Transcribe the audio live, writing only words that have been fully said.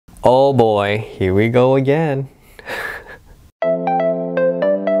Oh boy, here we go again.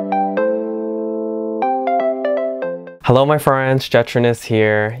 Hello my friends, Jetronist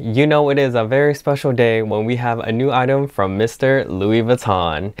here. You know it is a very special day when we have a new item from Mr. Louis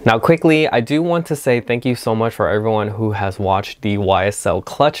Vuitton. Now quickly, I do want to say thank you so much for everyone who has watched the YSL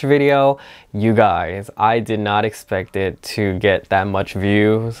clutch video. You guys, I did not expect it to get that much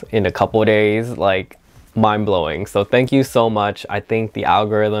views in a couple days. Like, mind-blowing. So thank you so much. I think the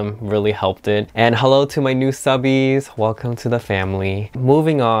algorithm really helped it. And hello to my new subbies. Welcome to the family.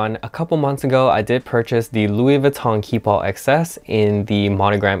 Moving on, a couple months ago I did purchase the Louis Vuitton Keepall XS in the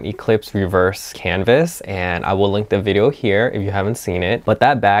Monogram Eclipse reverse canvas, and I will link the video here if you haven't seen it. But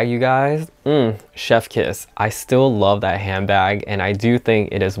that bag, you guys, chef kiss. I still love that handbag, and I do think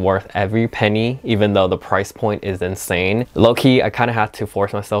it is worth every penny, even though the price point is insane. Low-key, I kind of had to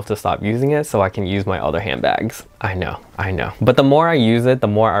force myself to stop using it so I can use my other handbags. I know. But the more I use it, the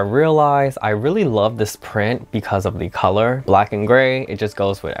more I realize I really love this print because of the color. Black and gray, it just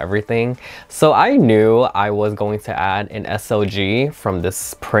goes with everything. So I knew I was going to add an SLG from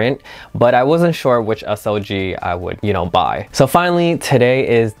this print, but I wasn't sure which SLG I would, buy. So finally, today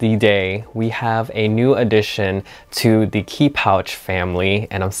is the day. We have a new addition to the key pouch family,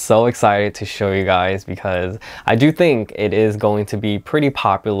 and I'm so excited to show you guys because I do think it is going to be pretty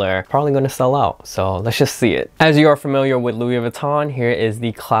popular, probably going to sell out. So let's just see it. As you are familiar with Louis Vuitton, here is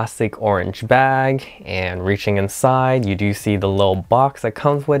the classic orange bag, and reaching inside, you do see the little box that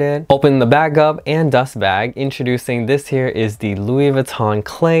comes with it. Open the bag up and dust bag. Introducing this here is the Louis Vuitton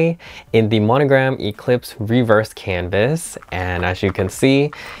Cles in the Monogram Eclipse reverse canvas, and as you can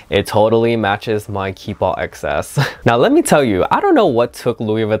see, it totally matches my Keepall XS. Now let me tell you, I don't know what took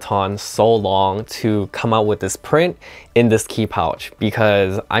Louis Vuitton so long to come out with this print in this key pouch,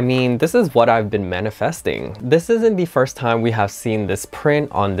 because I mean, this is what I've been manifesting. This isn't the first time we have seen this print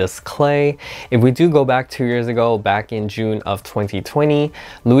on this Cles. If we do go back 2 years ago, back in June of 2020,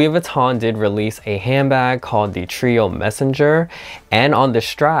 Louis Vuitton did release a handbag called the Trio Messenger, and on the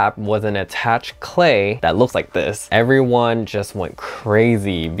strap was an attached Cles that looks like this. Everyone just went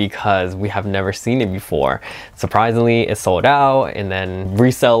crazy because we have never seen it before. Surprisingly, it sold out, and then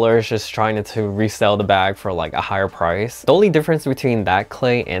resellers just trying to resell the bag for like a higher price. The only difference between that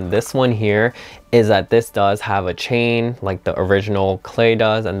Cles and this one here is that this does have a chain like the original Cles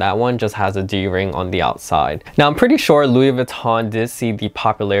does, and that one just has a D-ring on the outside. Now I'm pretty sure Louis Vuitton did see the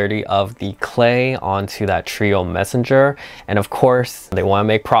popularity of the Cles onto that Trio Messenger, and of course they want to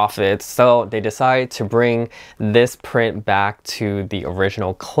make profits, so they decided to bring this print back to the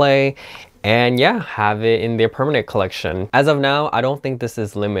original Cles and yeah, have it in their permanent collection. As of now, I don't think this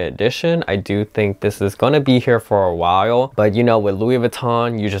is limited edition. I do think this is going to be here for a while, but with Louis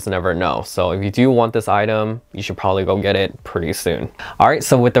Vuitton, you just never know. So if you do want this item, you should probably go get it pretty soon. All right,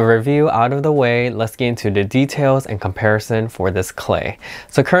 so with the review out of the way, let's get into the details and comparison for this Cles.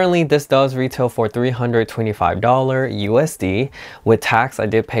 So currently this does retail for $325 USD. With tax, I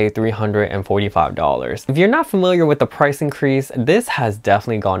did pay $345. If you're not familiar with the price increase, this has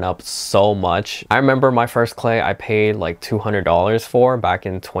definitely gone up so much. I remember my first Cles I paid like $200 for back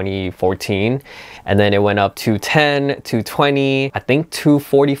in 2014, and then it went up to $210, $220, I think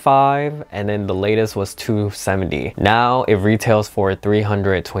 $245, and then the latest was $270. Now it retails for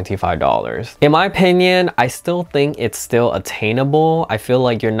 $325. In my opinion, I still think it's still attainable. I feel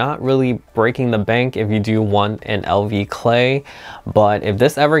like you're not really breaking the bank if you do want an LV Cles, but if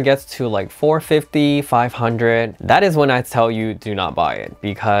this ever gets to like $450, $500, that is when I tell you do not buy it,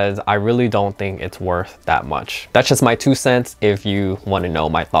 because I really don't think it's worth that much. That's just my 2 cents if you want to know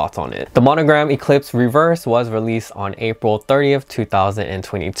my thoughts on it. The Monogram Eclipse Reverse was released on April 30th,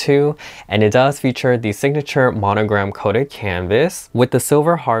 2022, and it does feature the signature monogram coated canvas with the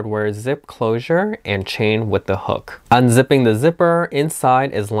silver hardware zip closure and chain with the hook. Unzipping the zipper,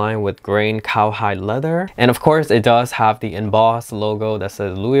 inside is lined with grain cowhide leather, and of course it does have the embossed logo that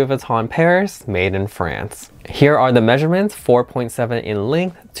says Louis Vuitton Paris, made in France. Here are the measurements: 4.7 in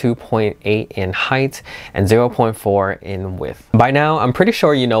length, 2.8 in height, and 0.4 in width. By now, I'm pretty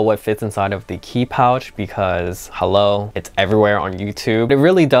sure you know what fits inside of the key pouch because, hello, it's everywhere on YouTube. It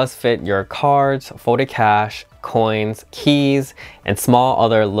really does fit your cards, folded cash, coins, keys, and small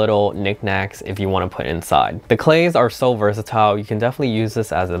other little knickknacks if you want to put inside. The Cles are so versatile. You can definitely use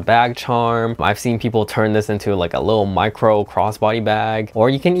this as a bag charm. I've seen people turn this into like a little micro crossbody bag,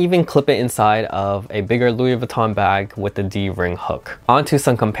 or you can even clip it inside of a bigger Louis Vuitton bag with the D-ring hook. On to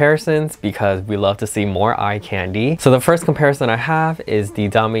some comparisons because we love to see more eye candy. So the first comparison I have is the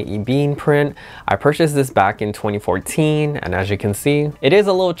Dame Ebene print. I purchased this back in 2014, and as you can see, it is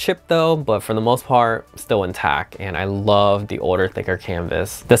a little chipped though, but for the most part, still intact. pack, and I love the older, thicker canvas.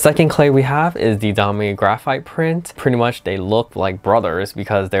 The second clay we have is the Dami graphite print. Pretty much they look like brothers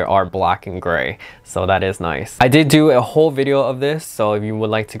because they are black and gray, so that is nice. I did do a whole video of this, so if you would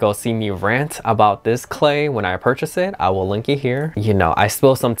like to go see me rant about this clay when I purchase it, I will link it here. You know, I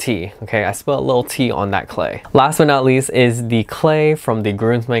spilled some tea, okay? I spilled a little tea on that clay. Last but not least is the clay from the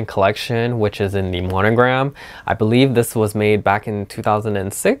Groomsmen collection, which is in the Monogram. I believe this was made back in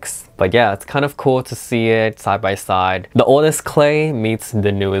 2006, but yeah, it's kind of cool to see it side by side. The oldest clay meets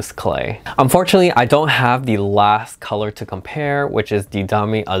the newest clay. Unfortunately, I don't have the last color to compare, which is the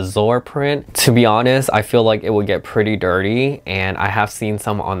Dami Azure print. To be honest, I feel like it would get pretty dirty, and I have seen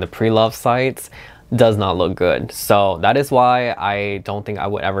some on the pre-love sites. Does not look good, so that is why I don't think I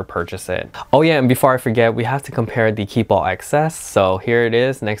would ever purchase it. Oh yeah, and before I forget, we have to compare the Keepall XS. So here it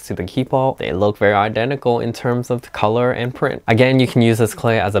is next to the Keepall. They look very identical in terms of the color and print. Again, you can use this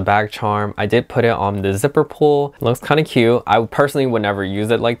clay as a bag charm. I did put it on the zipper pull. It looks kind of cute. I personally would never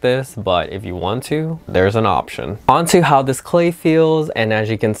use it like this, but if you want to, there's an option. On to how this clay feels, and as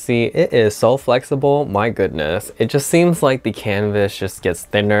you can see, it is so flexible. My goodness, it just seems like the canvas just gets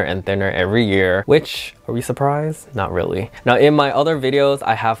thinner and thinner every year, which, are we surprised? Not really. Now, in my other videos,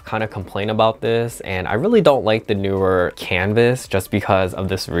 I have kind of complained about this, and I really don't like the newer canvas just because of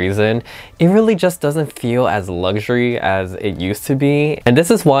this reason. It really just doesn't feel as luxury as it used to be. And this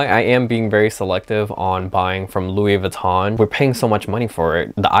is why I am being very selective on buying from Louis Vuitton. We're paying so much money for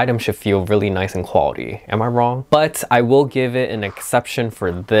it. The item should feel really nice and quality. Am I wrong? But I will give it an exception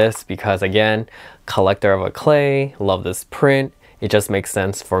for this because, again, collector of a clay, love this print. It just makes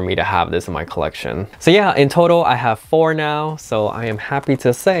sense for me to have this in my collection. So yeah, in total, I have 4 now. So I am happy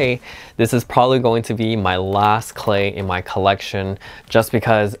to say this is probably going to be my last clay in my collection, just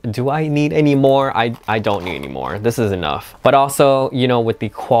because do I need any more? I don't need any more. This is enough. But also, you know, with the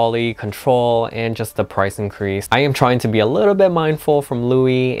quality control and just the price increase, I am trying to be a little bit mindful from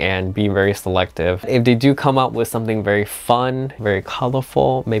Louis and be very selective. If they do come up with something very fun, very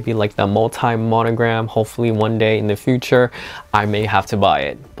colorful, maybe like the multi-monogram, hopefully one day in the future, I may have to buy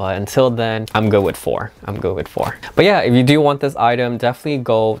it, but until then, I'm good with 4. I'm good with 4. But yeah, if you do want this item, definitely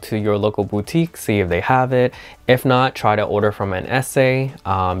go to your local boutique, see if they have it. If not, try to order from an essay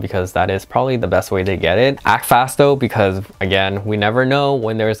because that is probably the best way to get it. Act fast though, because again, we never know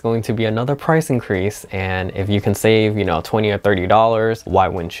when there's going to be another price increase, and if you can save, you know, $20 or $30, why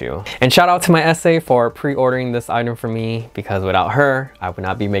wouldn't you? And shout out to my essay for pre-ordering this item for me, because without her, I would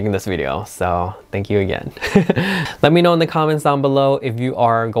not be making this video. So thank you again. Let me know in the comments down below if you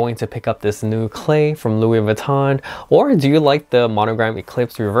are going to pick up this new clay from Louis Vuitton, or do you like the Monogram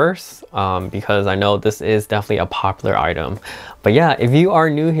Eclipse reverse? Because I know this is definitely a popular item. But yeah, if you are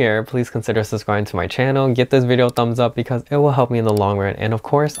new here, please consider subscribing to my channel. Give this video a thumbs up because it will help me in the long run. And of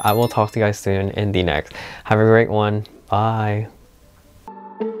course, I will talk to you guys soon in the next. Have a great one. Bye.